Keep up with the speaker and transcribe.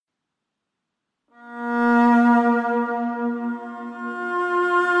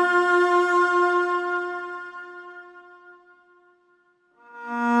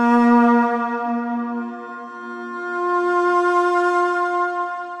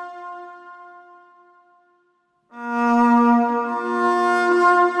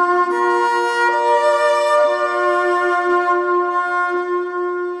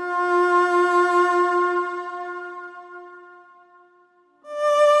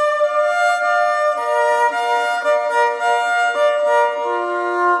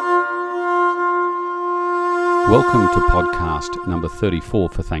Welcome to podcast number 34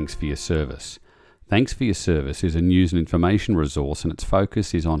 for Thanks for Your Service. Thanks for Your Service is a news and information resource, and its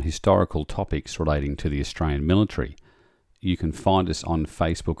focus is on historical topics relating to the Australian military. You can find us on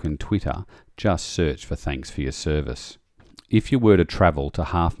Facebook and Twitter. Just search for Thanks for Your Service. If you were to travel to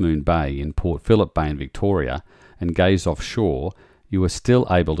Half Moon Bay in Port Phillip Bay in Victoria and gaze offshore, you are still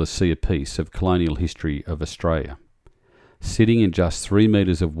able to see a piece of colonial history of Australia. Sitting in just 3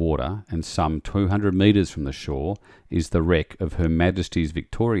 metres of water and some 200 metres from the shore is the wreck of Her Majesty's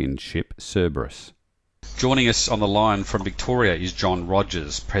Victorian ship Cerberus. Joining us on the line from Victoria is John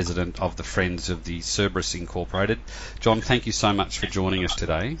Rogers, President of the Friends of the Cerberus Incorporated. John, thank you so much for joining us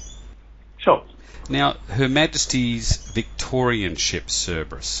today. Sure. Now, Her Majesty's Victorian ship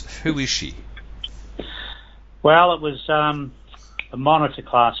Cerberus, who is she? Well, it was a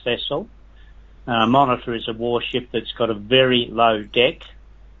Monitor-class vessel. Monitor is a warship that's got a very low deck,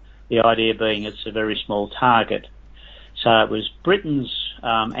 the idea being it's a very small target. So it was Britain's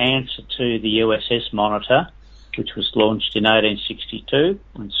answer to the USS Monitor, which was launched in 1862,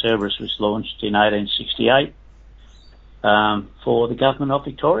 and Cerberus was launched in 1868 for the government of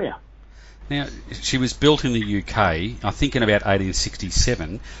Victoria. Now, she was built in the UK, I think in about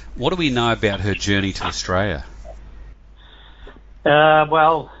 1867. What do we know about her journey to Australia?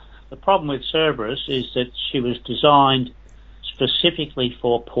 Well, the problem with Cerberus is that she was designed specifically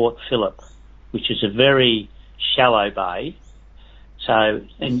for Port Phillip, which is a very shallow bay. So,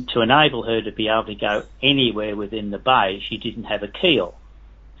 and to enable her to be able to go anywhere within the bay, she didn't have a keel.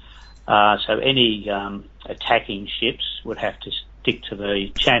 So any attacking ships would have to stick to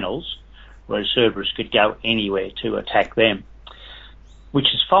the channels, whereas Cerberus could go anywhere to attack them,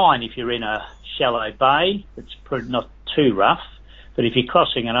 which is fine if you're in a shallow bay. It's not too rough. But if you're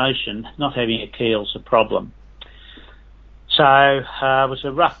crossing an ocean, not having a keel's a problem. So it was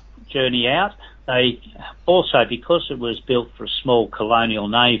a rough journey out. They also, because it was built for a small colonial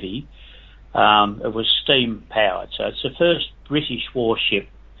navy, it was steam powered. So it's the first British warship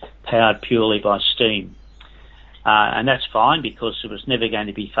powered purely by steam. And that's fine because it was never going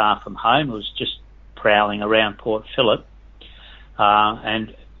to be far from home. It was just prowling around Port Phillip.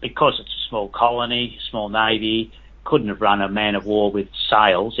 And because it's a small colony, small navy, couldn't have run a man of war with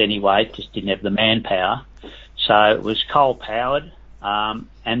sails anyway, just didn't have the manpower. So it was coal powered,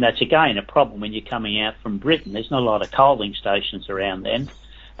 and that's again a problem when you're coming out from Britain. There's not a lot of coaling stations around then,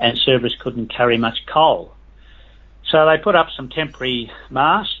 and Cerberus couldn't carry much coal. So they put up some temporary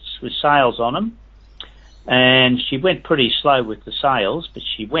masts with sails on them, and she went pretty slow with the sails, but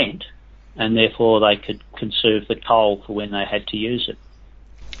she went, and therefore they could conserve the coal for when they had to use it.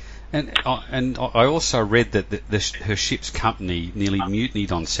 And I also read that her ship's company nearly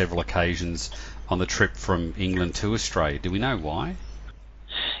mutinied on several occasions on the trip from England to Australia. Do we know why?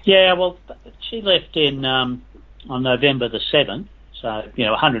 Yeah, well, she left on November the 7th, so,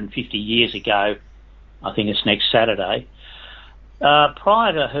 150 years ago. I think it's next Saturday.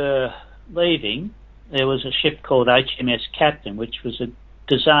 Prior to her leaving, there was a ship called HMS Captain, which was a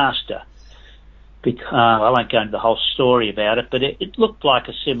disaster. I won't go into the whole story about it, but it looked like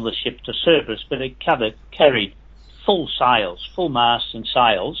a similar ship to Cerberus, but it carried full sails, full masts and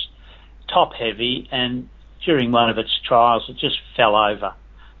sails, top heavy, and during one of its trials it just fell over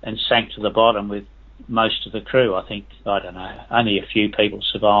and sank to the bottom with most of the crew. I think, I don't know, only a few people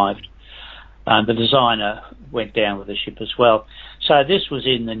survived. The designer went down with the ship as well. So this was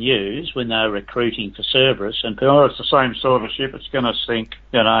in the news when they were recruiting for Cerberus, and it's the same sort of ship, it's going to sink,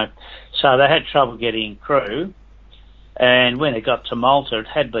 So they had trouble getting crew, and when it got to Malta, it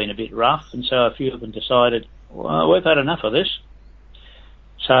had been a bit rough, and so a few of them decided, well, we've had enough of this.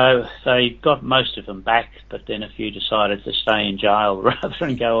 So they got most of them back, but then a few decided to stay in jail rather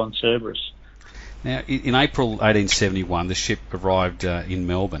than go on Cerberus. Now, in April 1871, the ship arrived in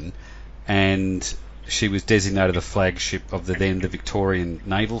Melbourne, and she was designated the flagship of the Victorian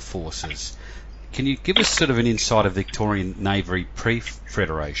Naval Forces. Can you give us sort of an insight of Victorian Navy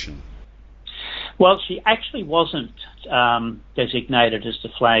pre-Federation? Well, she actually wasn't designated as the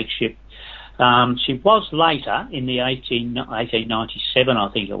flagship. She was later, in the 1897, I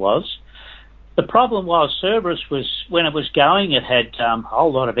think it was. The problem was Cerberus when it was going, it had a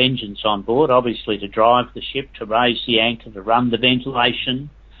whole lot of engines on board, obviously to drive the ship, to raise the anchor, to run the ventilation.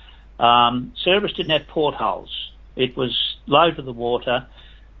 Cerberus didn't have portholes. It was low to the water,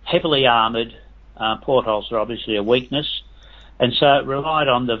 heavily armoured. Portholes are obviously a weakness, and so it relied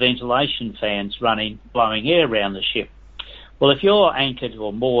on the ventilation fans blowing air around the ship. Well, if you're anchored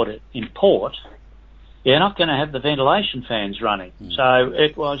or moored in port, you're not going to have the ventilation fans running. So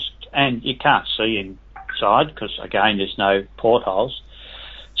it was, and you can't see inside because, again, there's no portholes.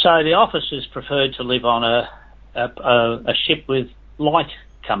 So the officers preferred to live on a a ship with light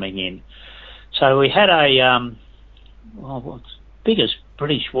coming in. So we had a biggest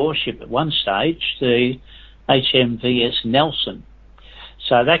British warship at one stage, the HMVS Nelson.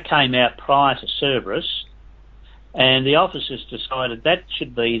 So that came out prior to Cerberus, and the officers decided that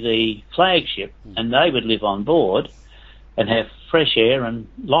should be the flagship, and they would live on board and have fresh air and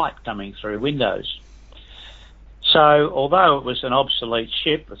light coming through windows. So although it was an obsolete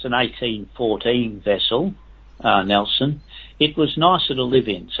ship, it's an 1814 vessel, Nelson, it was nicer to live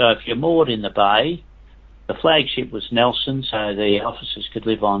in. So if you're moored in the bay, the flagship was Nelson, so the officers could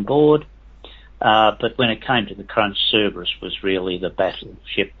live on board. But when it came to the crunch, Cerberus was really the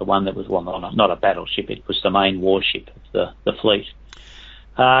battleship, the one that was, well, not a battleship, it was the main warship of the fleet.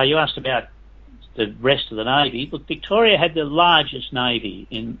 You asked about the rest of the Navy. Look, Victoria had the largest Navy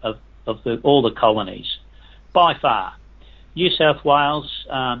of all the colonies, by far. New South Wales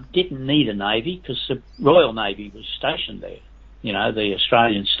didn't need a Navy because the Royal Navy was stationed there, the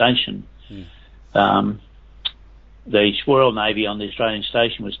Australian station. The Royal Navy on the Australian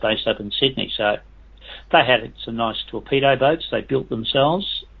station was based up in Sydney, so they had some nice torpedo boats they built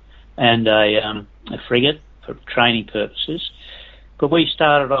themselves and a frigate for training purposes. But we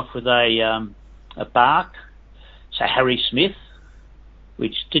started off with a bark, so Harry Smith,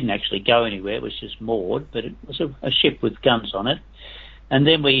 which didn't actually go anywhere, it was just moored, but it was a ship with guns on it. And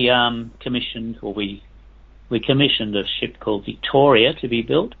then we commissioned a ship called Victoria to be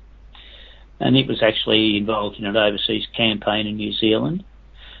built, and it was actually involved in an overseas campaign in New Zealand.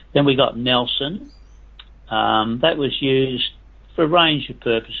 Then we got Nelson. That was used for a range of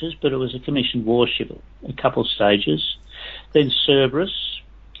purposes, but it was a commissioned warship at a couple of stages. Then Cerberus,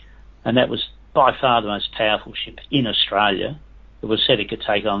 and that was by far the most powerful ship in Australia. It was said it could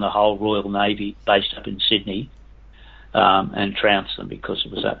take on the whole Royal Navy based up in Sydney and trounce them because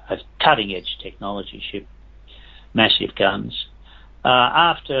it was a cutting-edge technology ship, massive guns.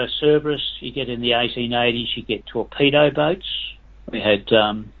 After Cerberus, you get in the 1880s, you get torpedo boats. We had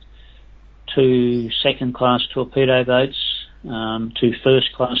 2 second-class torpedo boats, 2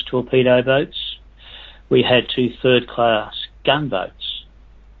 first-class torpedo boats. We had 2 third-class gunboats.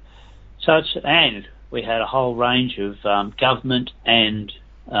 And we had a whole range of government and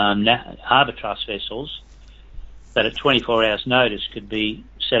harbour trust vessels that at 24 hours' notice could be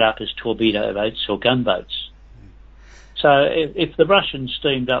set up as torpedo boats or gunboats. So if the Russians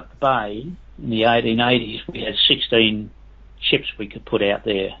steamed up the bay in the 1880s, we had 16 ships we could put out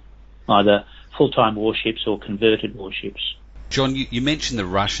there, either full-time warships or converted warships. John, you mentioned the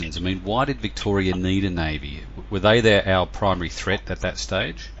Russians. I mean, why did Victoria need a navy? Were they our primary threat at that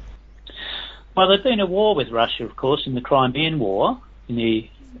stage? Well, there'd been a war with Russia, of course, in the Crimean War in the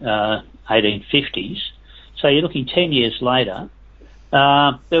 1850s. So you're looking 10 years later.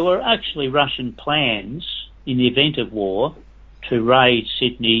 There were actually Russian plans in the event of war to raid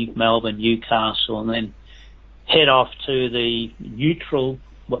Sydney, Melbourne, Newcastle, and then head off to the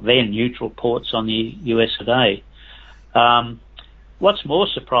then neutral ports on the US of A. What's more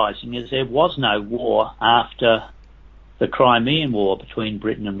surprising is there was no war after the Crimean War between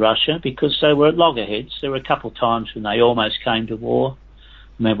Britain and Russia because they were at loggerheads. There were a couple of times when they almost came to war.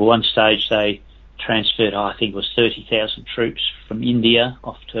 I remember one stage they transferred, I think it was 30,000 troops from India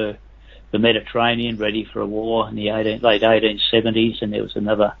off to the Mediterranean ready for a war in the late 1870s, and there was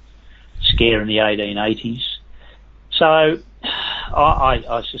another scare in the 1880s. So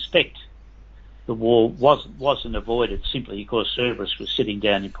I suspect the war wasn't avoided simply because Cerberus was sitting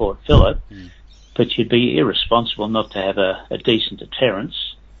down in Port Phillip, but you'd be irresponsible not to have a decent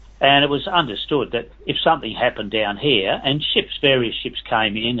deterrence. And it was understood that if something happened down here, and various ships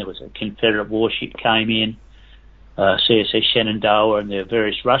came in, there was a Confederate warship came in, CSS Shenandoah, and there were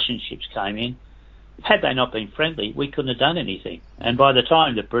various Russian ships came in. Had they not been friendly, we couldn't have done anything. And by the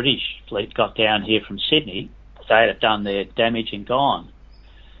time the British fleet got down here from Sydney, they'd have done their damage and gone.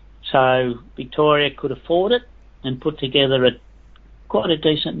 So Victoria could afford it and put together quite a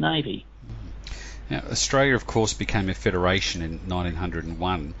decent navy. Now, Australia, of course, became a federation in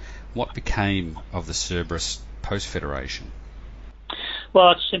 1901. What became of the Cerberus post-federation?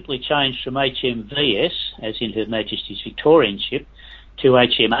 Well, it's simply changed from HMVS, as in Her Majesty's Victorian ship, to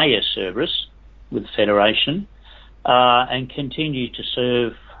HMAS Cerberus with Federation, and continued to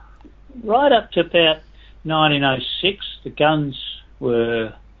serve right up to about 1906. The guns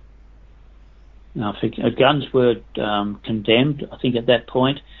were condemned, I think, at that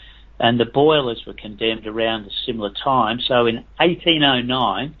point, and the boilers were condemned around a similar time. So in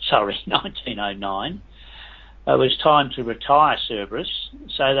 1909, it was time to retire Cerberus.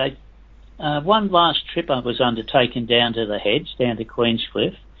 So one last trip was undertaken down to the Heads, down to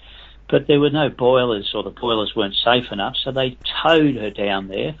Queenscliff, but there were no boilers, or the boilers weren't safe enough, so they towed her down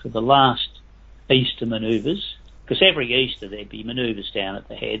there for the last Easter manoeuvres, because every Easter there'd be manoeuvres down at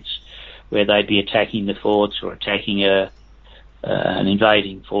the heads where they'd be attacking the forts or attacking an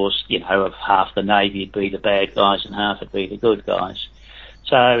invading force, of half the Navy would be the bad guys and half would be the good guys.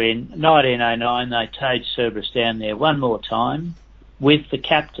 So in 1909 they towed Cerberus down there one more time with the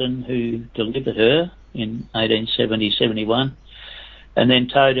captain who delivered her in 1870-71, and then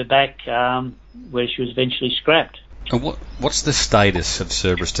towed her back where she was eventually scrapped. And what's the status of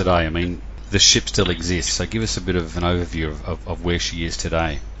Cerberus today? I mean, the ship still exists, so give us a bit of an overview of where she is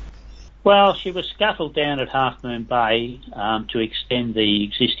today. Well, she was scuttled down at Half Moon Bay to extend the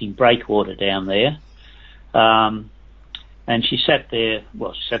existing breakwater down there. And she sat there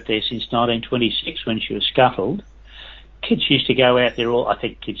since 1926 when she was scuttled. Kids used to go out there I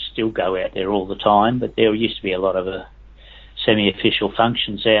think kids still go out there all the time, but there used to be a lot of semi-official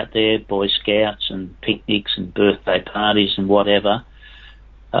functions out there, Boy Scouts and picnics and birthday parties and whatever.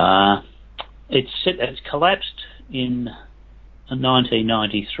 It's collapsed in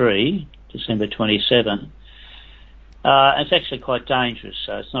 1993, December 27. It's actually quite dangerous,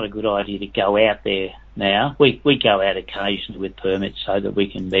 so it's not a good idea to go out there now. We go out occasionally with permits so that we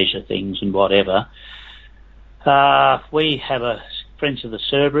can measure things and whatever. We have Friends of the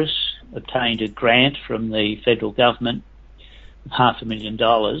Cerberus obtained a grant from the federal government,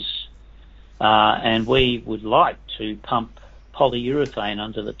 $500,000, and we would like to pump polyurethane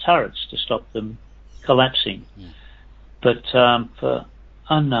under the turrets to stop them collapsing. Yeah. But for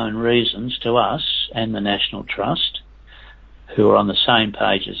unknown reasons to us and the National Trust, who are on the same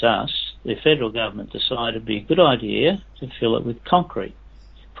page as us, the federal government decided it'd be a good idea to fill it with concrete,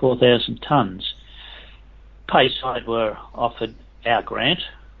 4,000 tonnes. Bayside were offered our grant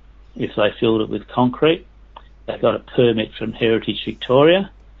if they filled it with concrete. They got a permit from Heritage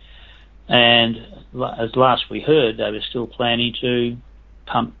Victoria, and as last we heard, they were still planning to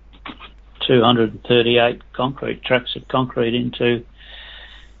pump 238 concrete trucks of concrete into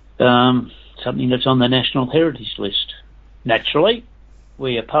something that's on the National Heritage List. Naturally,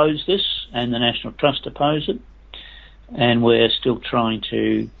 we oppose this, and the National Trust oppose it, and we're still trying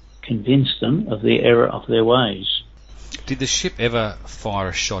to convince them of the error of their ways. Did the ship ever fire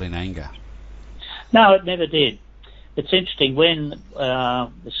a shot in anger? No, it never did. It's interesting, when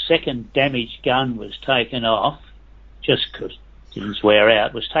the second damaged gun was taken off, just because things wear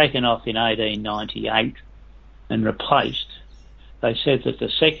out, was taken off in 1898 and replaced, they said that the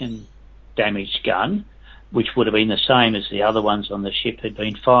second damaged gun, which would have been the same as the other ones on the ship, had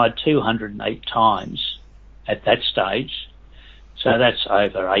been fired 208 times at that stage. So that's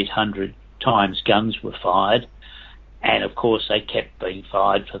over 800 times guns were fired. And of course they kept being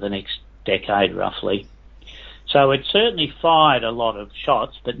fired for the next decade roughly. So it certainly fired a lot of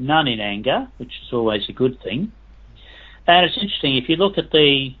shots, but none in anger, which is always a good thing. And it's interesting, if you look at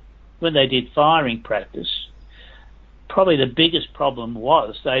when they did firing practice, probably the biggest problem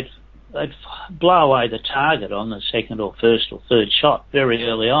was they'd blow away the target on the second or first or third shot very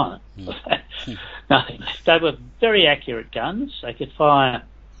early on. Nothing. They were very accurate guns. They could fire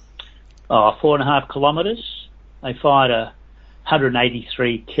 4.5 kilometres. They fired a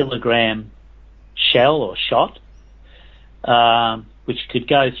 183 kilogram shell or shot, which could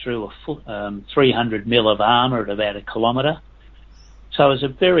go through 300 mil of armour at about a kilometre. So it was a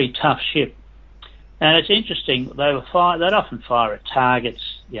very tough ship. And it's interesting, they'd often fire at targets,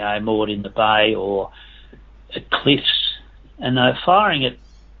 moored in the bay or at cliffs, and they were firing at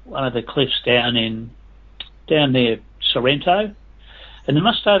one of the cliffs down near Sorrento, and they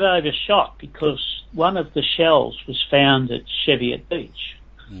must have overshot because one of the shells was found at Cheviot Beach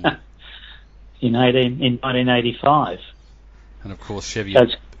in 1985. And of course,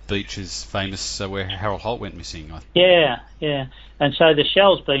 Cheviot Beach is famous where Harold Holt went missing. Yeah. And so the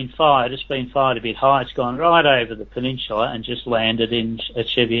shell's been fired. It's been fired a bit high. It's gone right over the peninsula and just landed at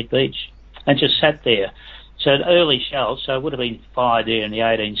Cheviot Beach and just sat there. So an early shell, so it would have been fired there in the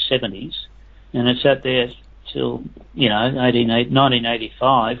 1870s, and it sat there till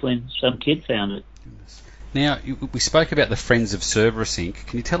 1985 when some kid found it. Now, we spoke about the Friends of Cerberus Inc.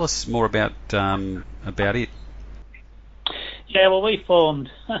 Can you tell us more about it? Yeah, well, we formed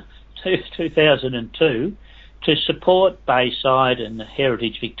 2002 to support Bayside and the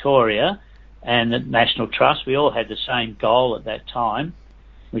Heritage Victoria and the National Trust. We all had the same goal at that time,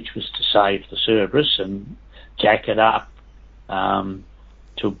 which was to save the Cerberus and jack it up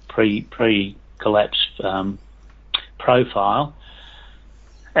to pre-collapse profile.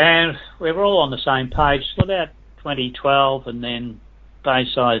 And we were all on the same page till about 2012, and then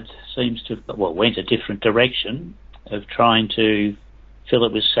Bayside seems to went a different direction of trying to fill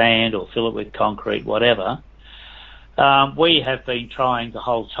it with sand or fill it with concrete, whatever. We have been trying the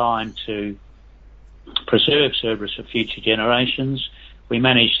whole time to preserve Cerberus for future generations. We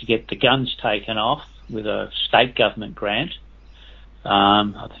managed to get the guns taken off with a state government grant.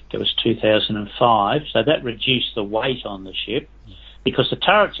 I think it was 2005. So that reduced the weight on the ship because the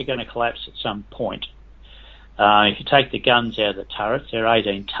turrets are going to collapse at some point. If you take the guns out of the turrets, they're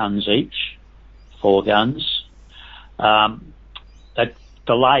 18 tonnes each, 4 guns. That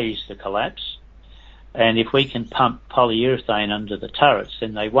delays the collapse. And if we can pump polyurethane under the turrets,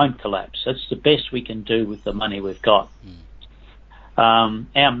 then they won't collapse. That's the best we can do with the money we've got.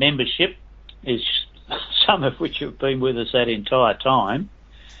 Our membership is, some of which have been with us that entire time,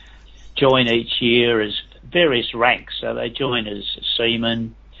 join each year as various ranks. So they join as a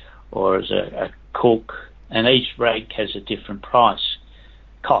seaman or as a cook, and each rank has a different price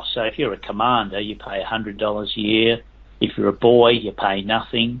cost. So if you're a commander, you pay $100 a year. If you're a boy, you pay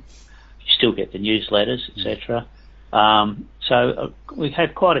nothing. You still get the newsletters, etc. So we've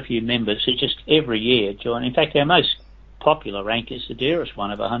had quite a few members who just every year join. In fact, our most popular rank is the dearest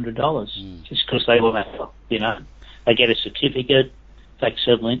one of $100, just because they want to, they get a certificate,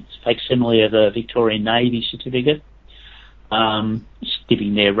 facsimile of the Victorian Navy certificate,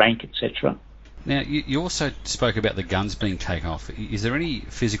 giving their rank, etc. Now, you also spoke about the guns being taken off. Is there any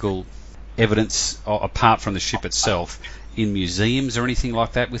physical evidence, apart from the ship itself, in museums or anything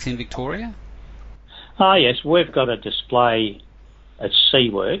like that within Victoria? Oh, yes. We've got a display at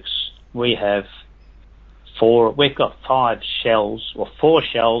Seaworks. We've got 5 shells, or 4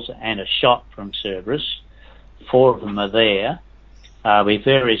 shells and a shot from Cerberus. 4 of them are there. With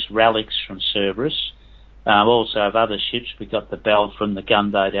various relics from Cerberus. Also of other ships, we got the bell from the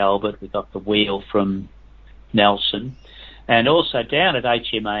gunboat Albert, we got the wheel from Nelson, and also down at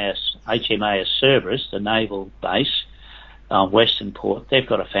HMAS Cerberus, the naval base, Western Port, they've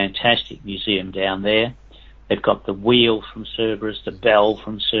got a fantastic museum down there. They've got the wheel from Cerberus, the bell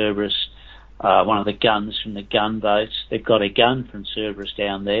from Cerberus, one of the guns from the gunboats. They've got a gun from Cerberus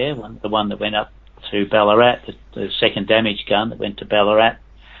down there, the one that went up to Ballarat, the second damage gun that went to Ballarat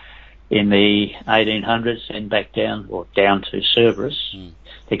in the 1800s and back down to Cerberus.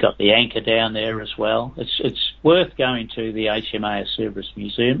 They've got the anchor down there as well. It's worth going to the HMAS Cerberus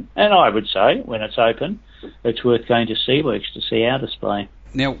Museum, and I would say, when it's open, it's worth going to Seaworks to see our display.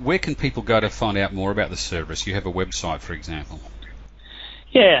 Now, where can people go to find out more about the Cerberus? You have a website, for example.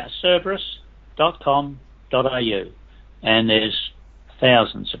 Yeah, cerberus.com.au, and there's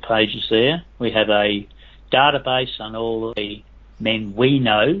thousands of pages there. We have a database on all the men we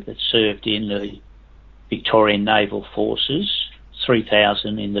know that served in the Victorian Naval Forces,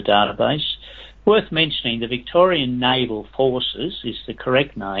 3,000 in the database. Worth mentioning, the Victorian Naval Forces is the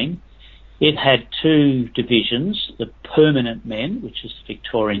correct name. It had 2 divisions, the permanent men, which is the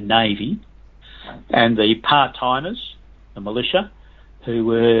Victorian Navy, and the part-timers, the militia, who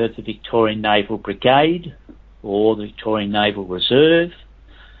were the Victorian Naval Brigade or the Victorian Naval Reserve,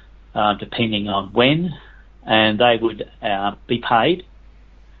 depending on when, and they would be paid.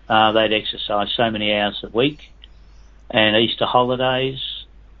 They'd exercise so many hours a week, and Easter holidays,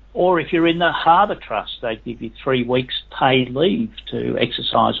 or if you're in the Harbour Trust, they'd give you 3 weeks paid leave to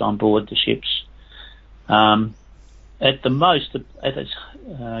exercise on board the ships. At the most, at its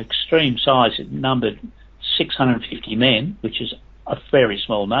extreme size, it numbered 650 men, which is a very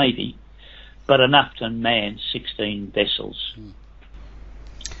small navy, but enough to man 16 vessels.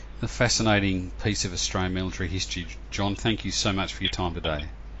 A fascinating piece of Australian military history. John, thank you so much for your time today.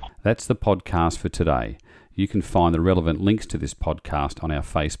 That's the podcast for today. You can find the relevant links to this podcast on our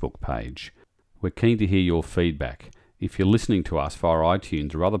Facebook page. We're keen to hear your feedback. If you're listening to us via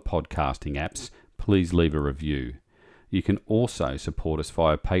iTunes or other podcasting apps, please leave a review. You can also support us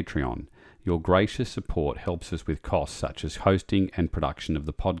via Patreon. Your gracious support helps us with costs such as hosting and production of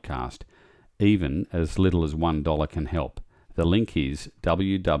the podcast. Even as little as $1 can help. The link is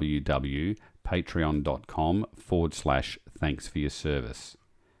www.patreon.com/thanks for your service.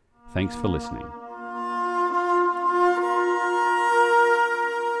 Thanks for listening.